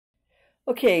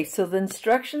Okay, so the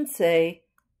instructions say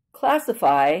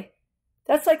classify.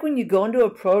 That's like when you go into a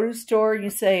produce store and you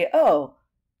say, oh,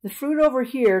 the fruit over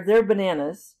here, they're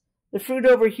bananas. The fruit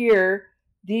over here,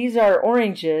 these are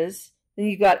oranges. Then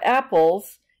you got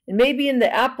apples. And maybe in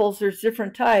the apples, there's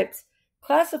different types.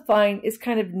 Classifying is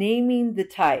kind of naming the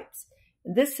types.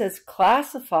 And this says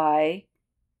classify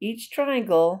each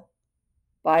triangle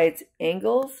by its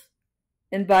angles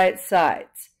and by its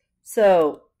sides.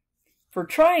 So for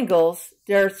triangles,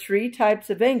 there are 3 types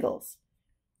of angles.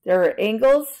 There are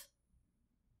angles.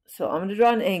 So I'm going to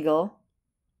draw an angle.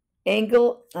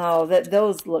 Angle, oh,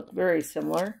 those look very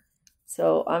similar.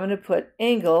 So I'm going to put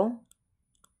angle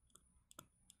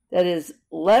that is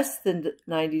less than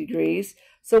 90 degrees.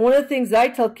 So one of the things I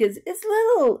tell kids, it's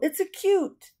little, it's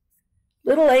acute.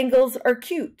 Little angles are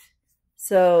cute.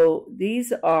 So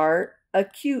these are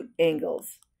acute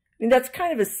angles. I mean, that's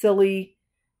kind of a silly,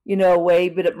 way,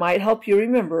 but it might help you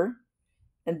remember.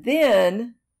 And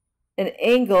then an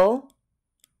angle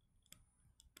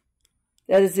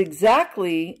that is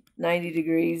exactly 90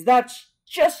 degrees. That's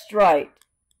just right.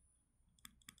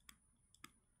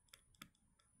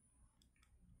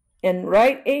 And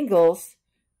right angles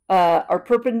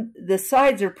the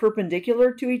sides are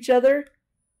perpendicular to each other.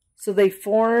 So they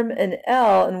form an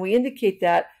L, and we indicate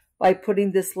that by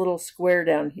putting this little square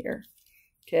down here.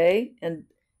 Okay? And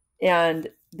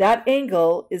that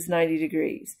angle is 90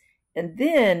 degrees. And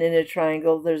then in a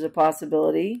triangle, there's a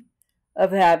possibility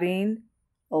of having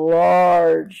a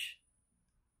large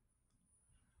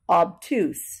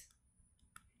obtuse.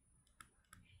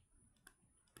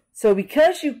 So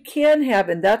because you can have,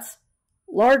 and that's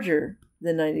larger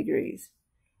than 90 degrees.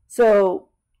 So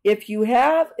if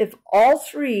all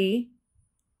 3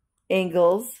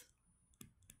 angles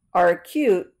are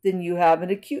acute, then you have an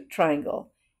acute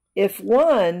triangle. If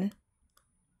one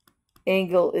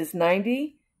angle is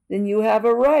 90, then you have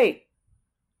a right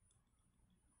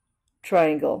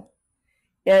triangle.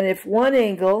 And if one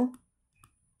angle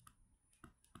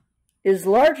is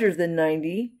larger than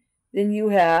 90, then you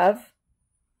have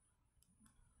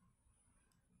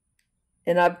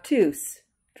an obtuse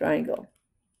triangle.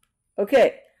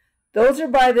 Okay, those are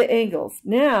by the angles.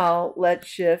 Now let's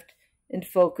shift and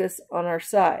focus on our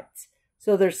sides.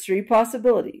 So there's 3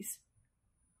 possibilities.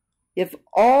 If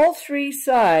all 3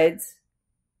 sides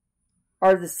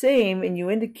are the same, and you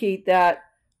indicate that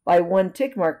by 1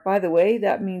 tick mark, by the way,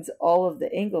 that means all of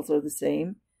the angles are the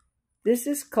same. This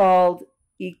is called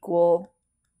equilateral.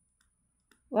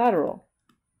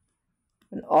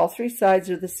 When all 3 sides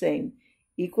are the same.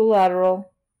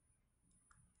 Equilateral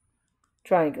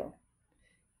triangle.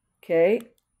 Okay?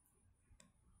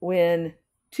 When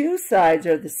 2 sides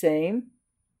are the same,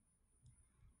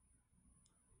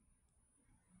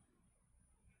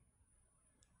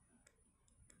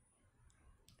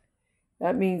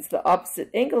 that means the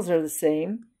opposite angles are the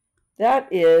same. That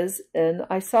is an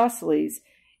isosceles.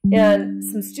 And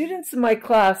some students in my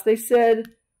class, they said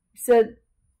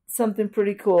something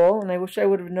pretty cool, and I wish I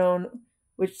would have known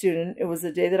which student. It was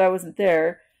the day that I wasn't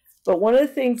there. But one of the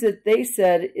things that they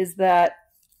said is that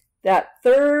that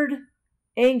third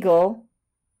angle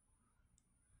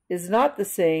is not the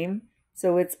same,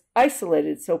 so it's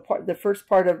isolated. So the first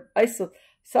part of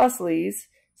isosceles,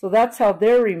 so that's how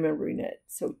they're remembering it.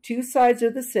 So 2 sides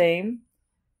are the same.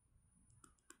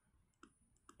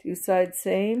 2 sides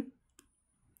same.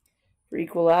 For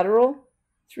equilateral,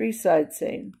 3 sides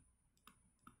same.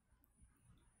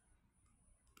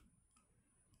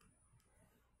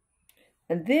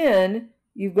 And then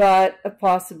you've got a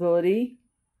possibility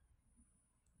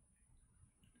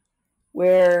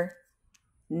where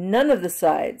none of the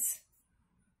sides,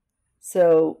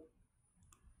 so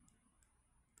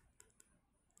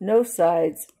no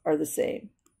sides are the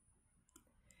same.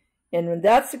 And when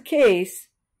that's the case,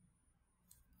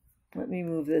 let me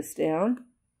move this down.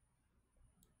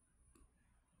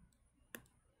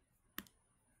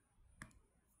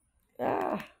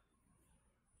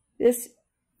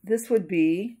 This would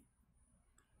be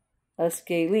a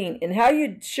scalene. And how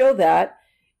you'd show that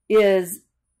is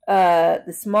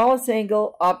the smallest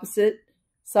angle opposite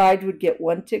side would get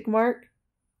 1 tick mark.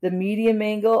 The medium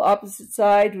angle opposite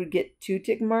side would get 2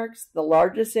 tick marks. The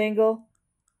largest angle,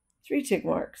 3 tick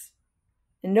marks.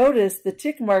 And notice the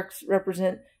tick marks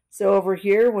represent, so over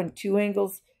here when 2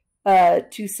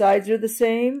 sides are the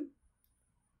same,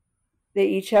 they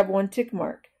each have 1 tick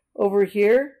mark. Over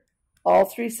here, all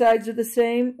 3 sides are the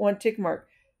same, 1 tick mark.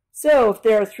 So if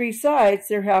there are 3 sides,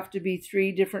 there have to be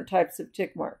 3 different types of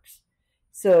tick marks.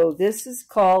 So this is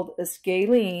called a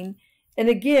scalene. And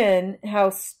again, how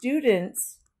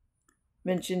students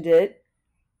mentioned it,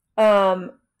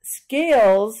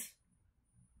 scales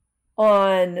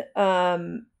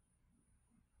on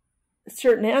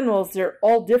certain animals, they're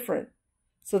all different.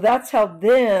 So that's how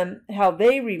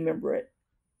they remember it.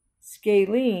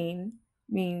 Scalene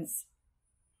means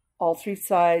all three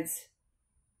sides,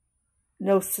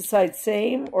 no sides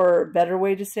same, or a better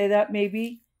way to say that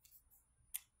maybe,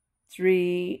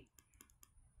 three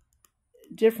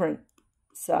different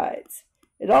sides.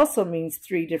 It also means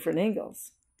three different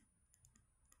angles.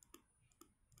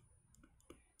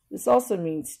 This also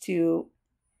means two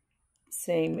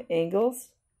same angles.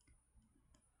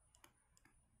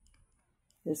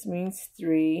 This means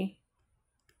three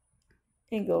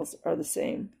angles are the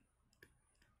same.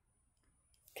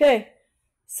 Okay,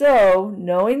 so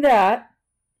knowing that,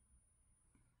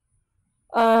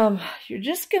 you're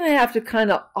just going to have to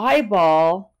kind of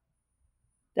eyeball.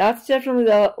 That's definitely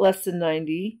less than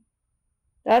 90.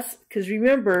 That's because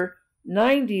remember,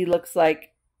 90 looks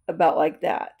like about like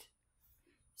that.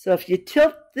 So if you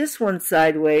tilt this one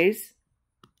sideways,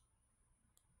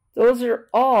 those are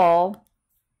all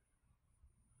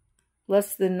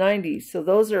less than 90. So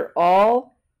those are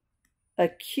all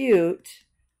acute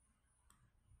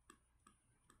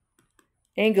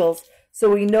angles. So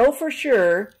we know for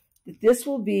sure that this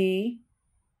will be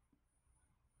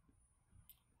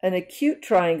an acute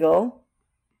triangle.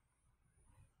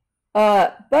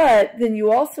 But then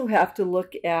you also have to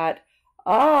look at,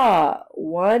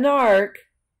 one arc.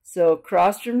 So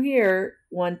across from here,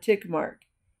 one tick mark.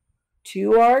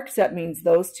 Two arcs, that means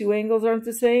those two angles aren't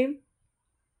the same.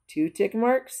 Two tick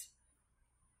marks.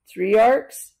 Three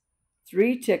arcs,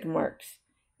 three tick marks.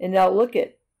 And now look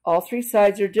at, all three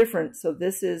sides are different. So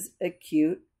this is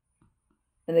acute,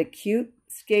 an acute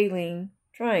scalene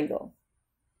triangle.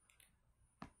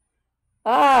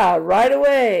 Right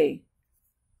away,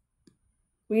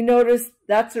 we notice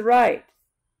that's a right.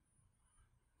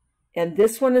 And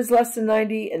this one is less than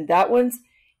 90, and that one's,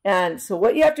 and so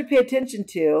what you have to pay attention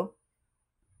to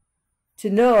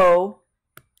know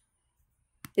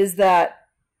is that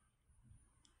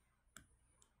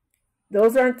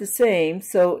those aren't the same,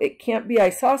 so it can't be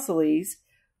isosceles.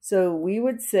 So we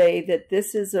would say that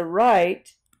this is a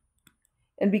right,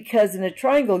 and because in a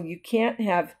triangle you can't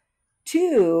have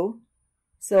two,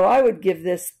 so I would give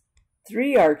this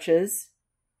three arches.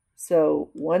 So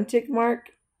one tick mark,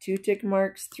 two tick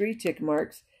marks, three tick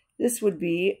marks. This would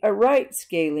be a right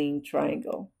scalene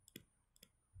triangle.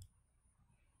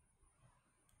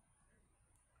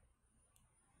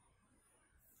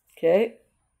 Okay.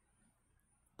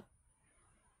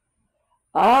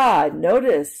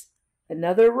 Notice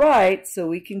another right, so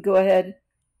we can go ahead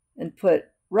and put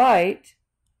right.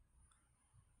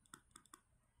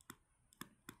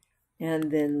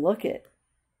 And then look at,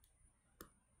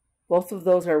 both of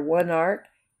those are one arc.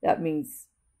 That means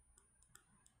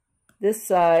this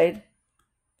side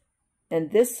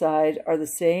and this side are the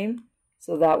same.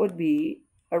 So that would be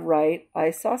a right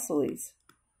isosceles.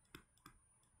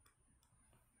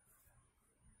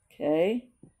 Okay.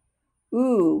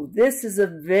 This is a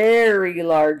very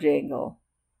large angle.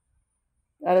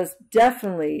 That is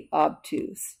definitely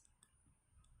obtuse.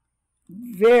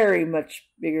 Very much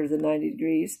bigger than 90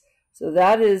 degrees. So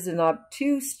that is an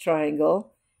obtuse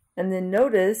triangle. And then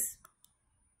notice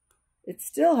it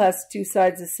still has two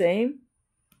sides the same,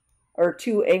 or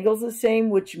two angles the same,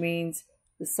 which means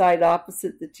the side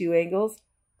opposite the two angles,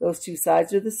 those two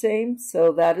sides are the same.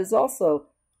 So that is also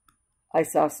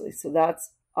isosceles. So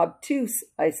that's obtuse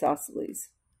isosceles.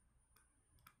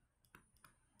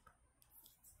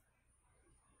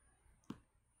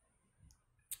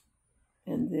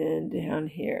 And then down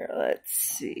here, let's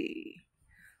see.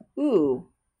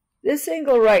 This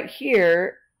angle right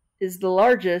here is the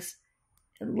largest,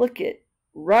 and look at,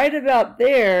 right about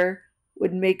there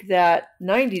would make that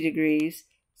 90 degrees.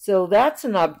 So that's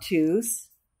an obtuse,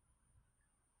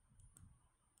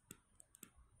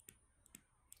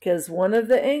 because one of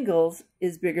the angles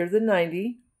is bigger than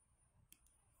 90.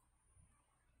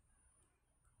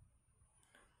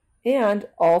 And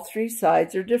all three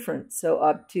sides are different. So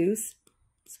obtuse,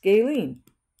 scalene.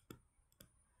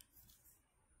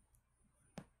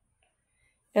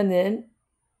 And then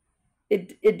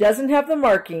it doesn't have the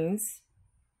markings,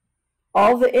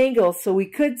 all the angles, so we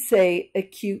could say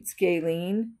acute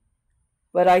scalene,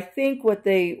 but I think what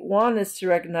they want us to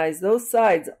recognize, those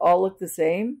sides all look the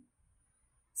same.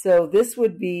 So this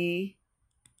would be,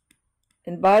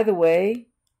 and by the way,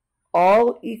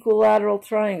 all equilateral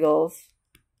triangles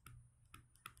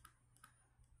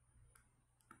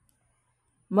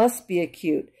must be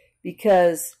acute,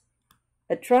 because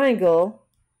a triangle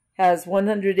has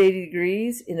 180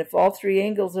 degrees, and if all three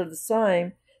angles are the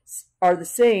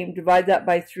same, divide that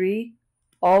by 3,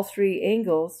 all three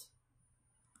angles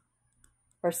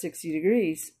are 60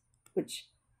 degrees, which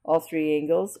all three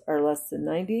angles are less than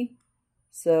 90.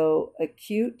 So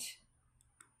acute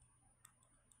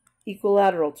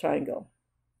equilateral triangle.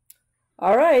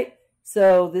 All right,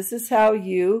 so this is how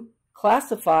you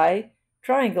classify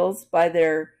triangles by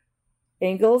their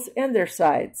angles and their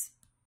sides.